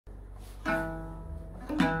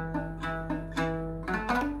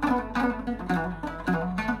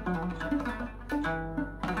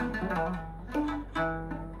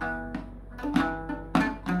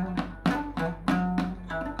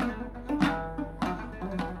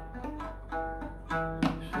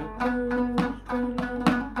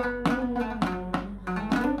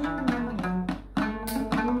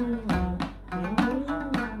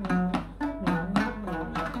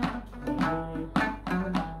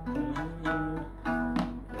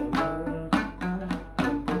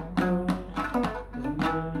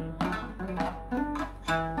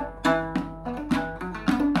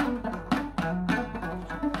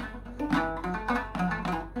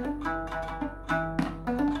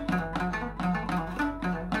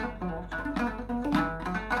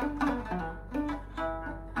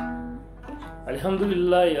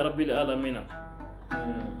alhamdulillahi rabbil alamin.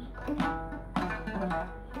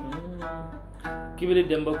 Kibili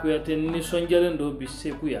Demba Kouyaté ni sonjalen do bisse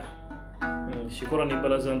kuya. Shikora ni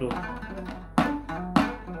balazando.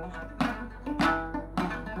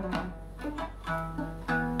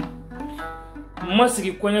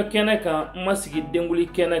 Masigi konya keneka, masigi denguli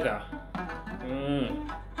keneka.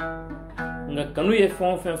 Nga kanu ye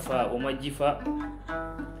fon fen fa o majifa.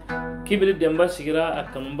 Kibili Demba sigira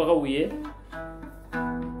akanumbaga wiye.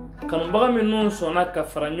 Kanumbaga minun sona ka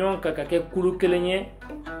faranyon ka ke kulu kelenye.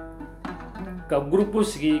 Ka grupu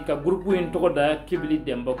sigi ka grupu in togo da Kibili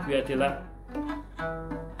Demba Kouyaté la.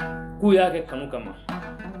 Kuya ke kanu kama.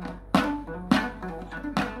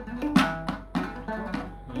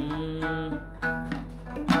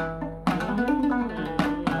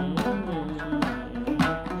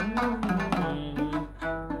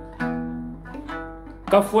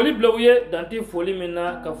 Ka foli bila uye danti foli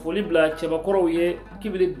minna ka foli bila cebakoro uye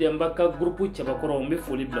Kibili Demba ka grupu cebakoro mbe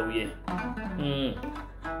foli bila uye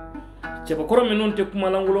cebakoro minun te kuma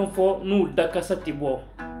langolon fo nu dakasa tibo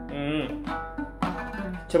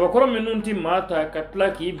cebakoro minun ti mata ka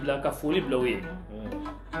tla ki bila ka foli bila uye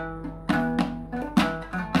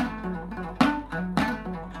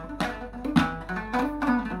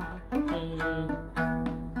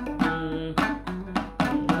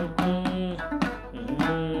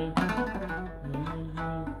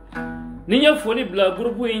Ninya foli bla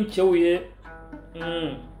grupu in chewye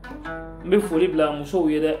mbe foli bla muso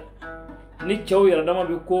ye de ni chewye dama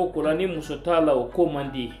be ko kola ni muso tala o ko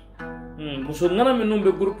mandi muso ngana me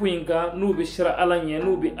numbe grupu in ka nu be shira ala nye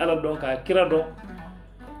nu be ala don ka kira don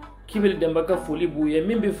Kibili Demba ka foli buye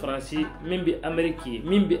mimbi Franci mimbi Ameriki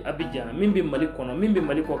mimbi Abidjan mimbi Mali kono mimbi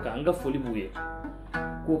Mali ko ka nga foli buye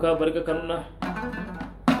ko ka barka kanuna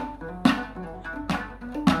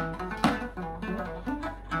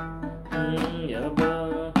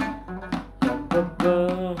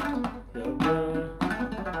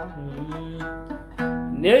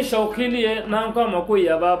ne shawkili nan ka mako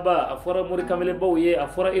yababa afora muri kamele bawye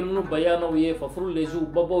afora ilnu bayana wiye fafuru lezu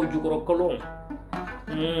babaw jugoro kolon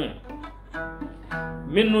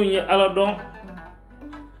minnu ye ala don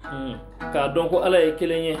ka don ko ala e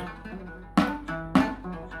kelenye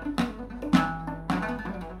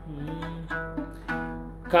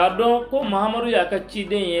ka don ko Muhammadu ya ka ci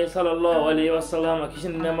den ye sallallahu alaihi wasallam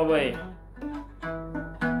kishin ne mabaye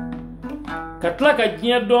katla ka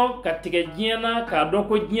jiɲɛ dɔn ka tigɛ jiɲɛ na k'a dɔn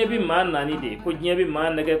ko jiɲɛ bi maa naani de ko jiɲɛ bi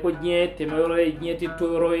maa nɛgɛ ko jiɲɛ tɛmɛ yɔrɔ ye jiɲɛ ti to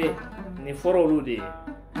yɔrɔ ye ni fɔra olu de ye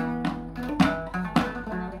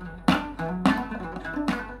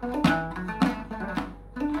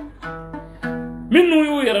minnu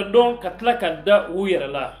y'u yɛrɛ dɔn ka tila ka da u yɛrɛ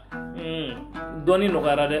la dɔnni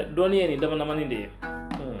nɔgɔyara dɛ dɔnni ye nin damadamani de ye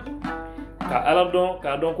ka ala dɔn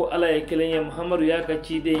k'a dɔn ko ala ye kelen ye Muhammadu y'a ka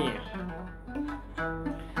ciden ye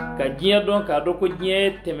ka jiɲɛ dɔn k'a dɔn ko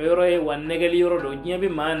jiɲɛ tɛmɛ yɔrɔ ye wa nɛgɛli yɔrɔ don jiɲɛ bi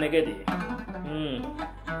maa nɛgɛ de ye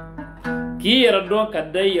k'i yɛrɛ dɔn ka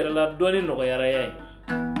da i yɛrɛ la dɔɔni nɔgɔyara ya ye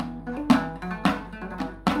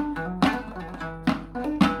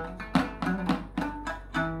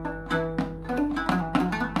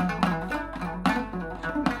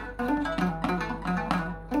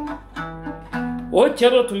o cɛ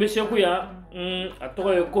dɔ tun bɛ Segu yan a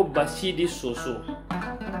tɔgɔ ye ko Basidi Soso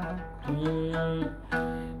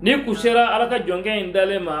ni kusera ala ka jɔnkɛ in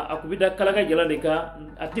dalen ma a kun bɛ da kala ka jala de kan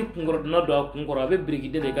a tɛ kunkɔrɔdonna don a kunkɔrɔ a bɛ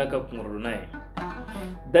birikide de k'a ka kunkɔrɔdonna ye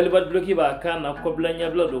daliba duloki b'a kan na kɔbila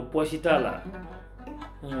ɲɛbila don pɔsi t'a la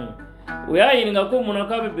o y'a ɲininka ko munna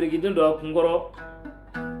k'a bɛ birikide don a kunkɔrɔ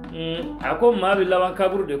a ko maa bɛ laban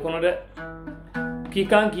kaburu de kɔnɔ dɛ k'i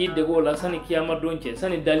kan k'i dege o la sani kiyama don cɛ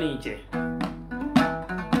sani dali in cɛ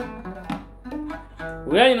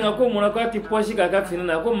o y'a ɲininka ko munna k'a tɛ pɔsi k'a ka fini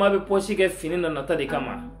na a ko maa bɛ pɔsi kɛ fini na nata de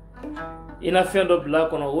kama i na fɛn dɔ bila a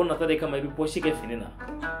kɔnɔ o nata de kama i bɛ pɔsi kɛ fini na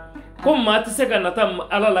ko maa tɛ se ka nata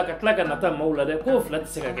ala la ka tila ka nata maaw la dɛ k'o fila tɛ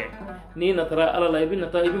se ka kɛ n'i natara ala la i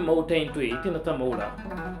bɛ maaw ta in to yen i tɛ nata maaw la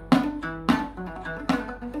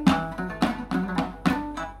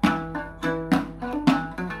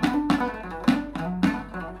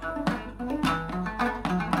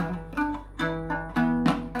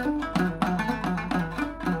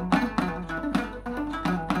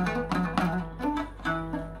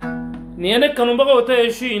ni ene kanubagaw ta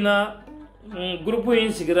ye su in na grupu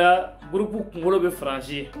in sigira grupu kunkolo bɛ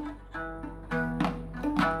Faransi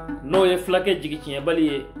n'o ye fulakɛ jigi tiɲɛbali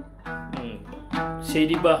ye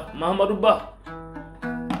Seyidiba Mahamadu Ba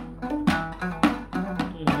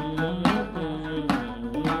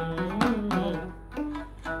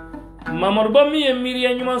Mamarba mi ye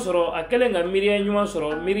miriya nyuma soro akele nga miriya nyuma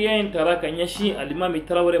soro miriya intara ka nyashi alimami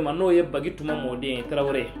Traoré mano ye bagi tuma mode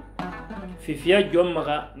Traoré fifiya jom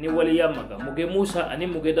maga ni waliya maga muge Musa ani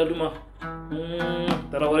muge Daduma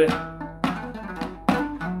Traoré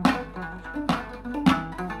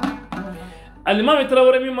alimami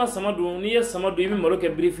Traoré mi ma samadu ni ye samadu mi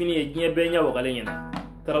maloke briefini ye gnye benya wakale nyana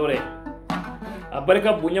Traoré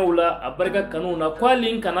abarika bunya wula abarika kanuna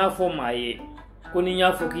kwali kana fo maye koni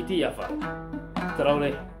nya fo kiti yafa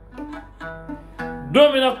Traoré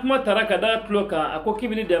domina kuma taraka da tloka ako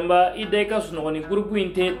Kibili Demba ide ka suno ni grupu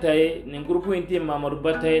inte tay ni grupu inte Mamadou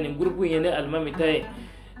Batay ni grupu yene almami tay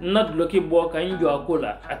nad loki bo ka njo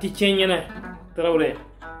akola ati chenyene Traoré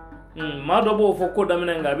ma do bo fo ko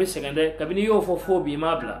damina ngabe segende kabini yo fo bi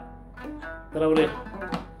mabla Traoré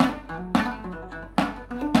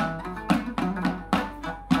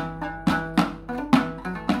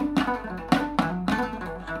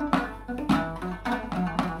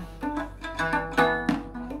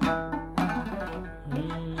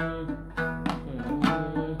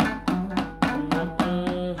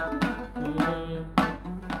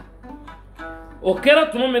o kera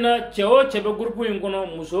tuma mina ceo cebe grupu in kono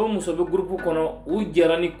muso be grupu kono u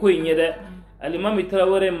jarani ko nyede alimami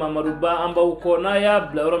Traoré Mamadou Ba amba ko na ya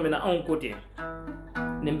bla ro mina an kote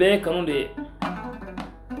nimbe kanu de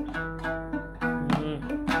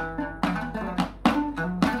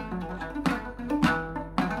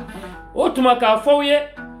o tuma ka fawye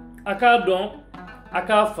aka don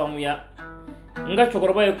aka famuya nga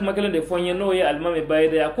chokoroba ye kuma kelen de fonye no ye alimami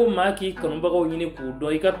bayde ako maki kanu bago nyini ku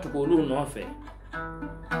do ika tukolu no fe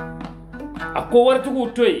ako wartugu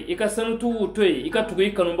toy ika sanutu toy ika tugu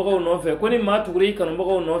ikanu bago no fe koni ma tugu ikanu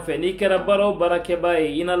bago no fe ni kera baro barake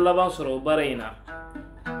baye ina laban soro barayina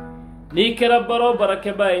ni kera baro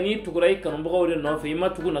barake baye ni tugu ikanu bago de no fe ima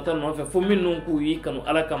tugu nata no fe fo minnu ku ikanu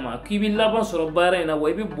alakama kibi laban soro barayina wa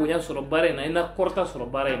ibi bunya soro barayina ina korta soro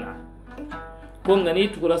barayina ko ngani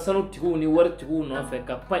tugura sanu tigu ni war tigu no fe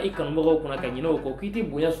ka pa ikanu bago kuna ka nyino ko kiti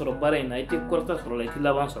bunya soro barayina ite korta soro la ite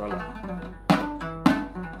laban soro la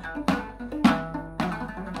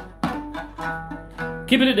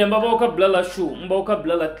Kibili Demba bauka blala shu mbauka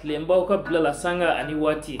blala kle mbauka blala sanga ani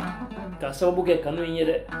wati ka sababu ke kanu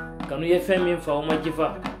yede kanu ye femi fa o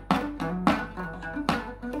majifa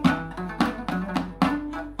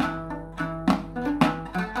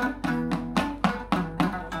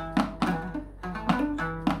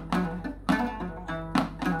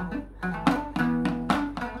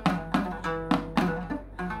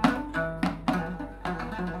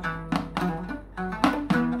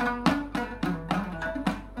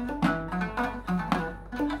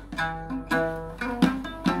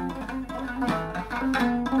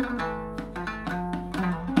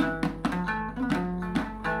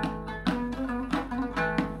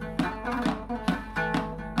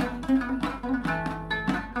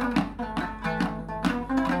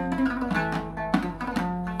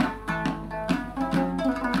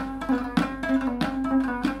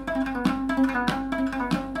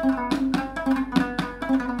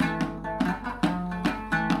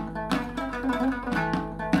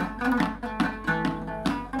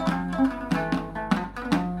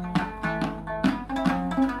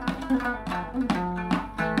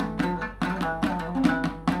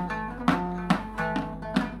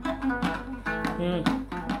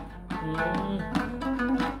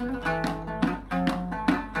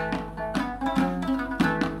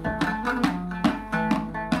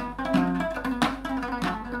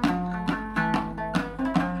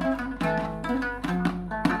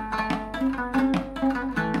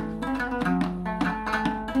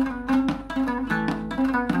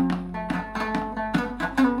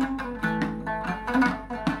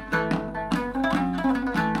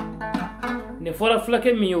fora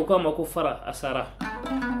flake mi yo kama ko fara asara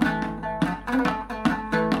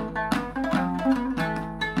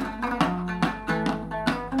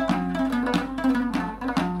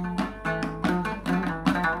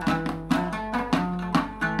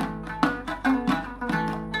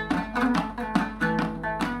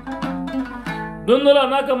dondola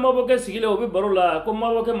naka maboke sigile obi barola ko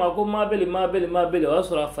maboke ma ko mabeli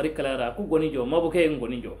wasura fari kalara ku goni jo maboke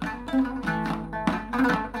ngoni jo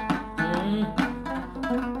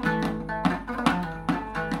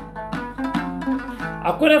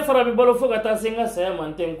akore fara bi balo foga ta singa saya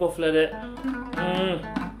manten ko flede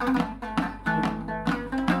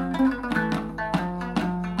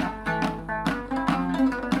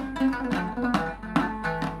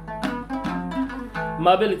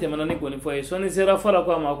mabeli temanani goni foye soni sera fara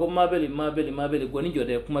ko ma ko mabeli goni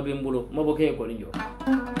jode kuma be mbulo maboke goni jo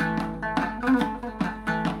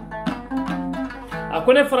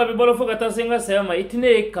akone fara be bolo fo ka taa senga saya ma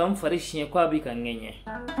itine kam fari shien kwa bi kan ngenye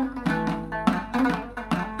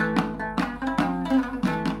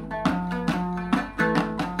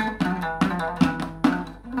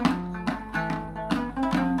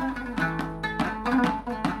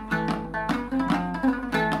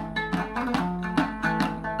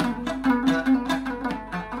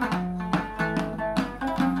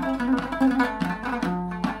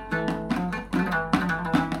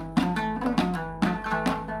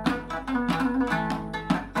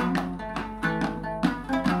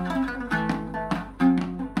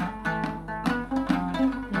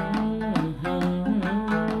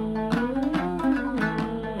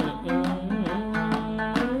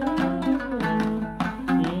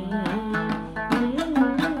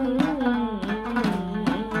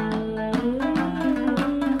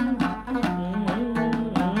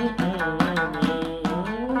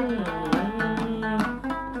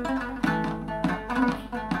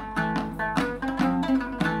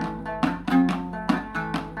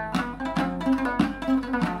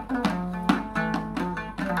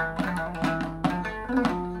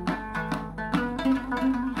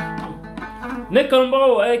ne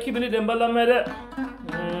kanbaw ay Kibili Demba la mede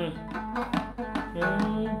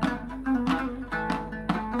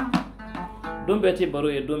don beti baro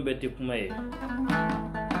ye don beti kuma ye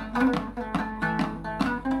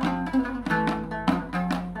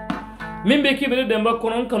min be Kibili Demba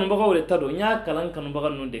konon kanbaw le tado nya kalan kanbaw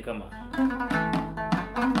nun de kama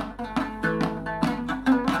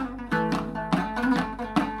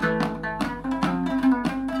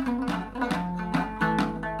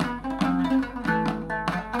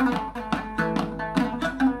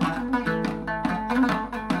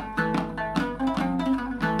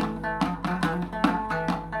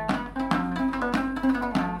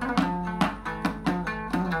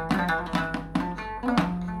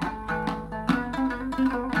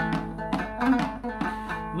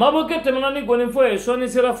maboke temana goni fo e soni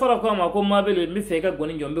sira fara ko ma ko mabele mi fe ka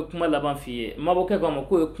goni jombe kuma laban fiye maboke ko ma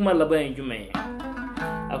ko kuma laban jume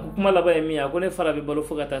aku kuma laban mi ako ne fara be bolo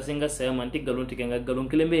fo ka ta singa saya man ti galon ti nga galon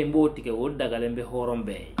kelembe mbo ti ke o dagalembe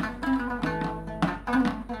horombe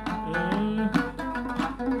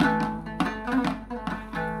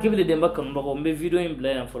Kibili Demba kan bako mbe video in bla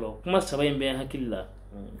yan folo kuma saba in be hakilla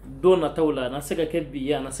do na tawla na sega ke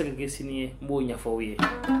biya na sega ke siniye mbo nya fawiye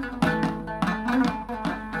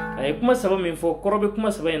ay kuma saba min fo korobe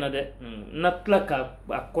kuma saba ina de na tlaka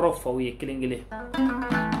akoro fawiye kelengele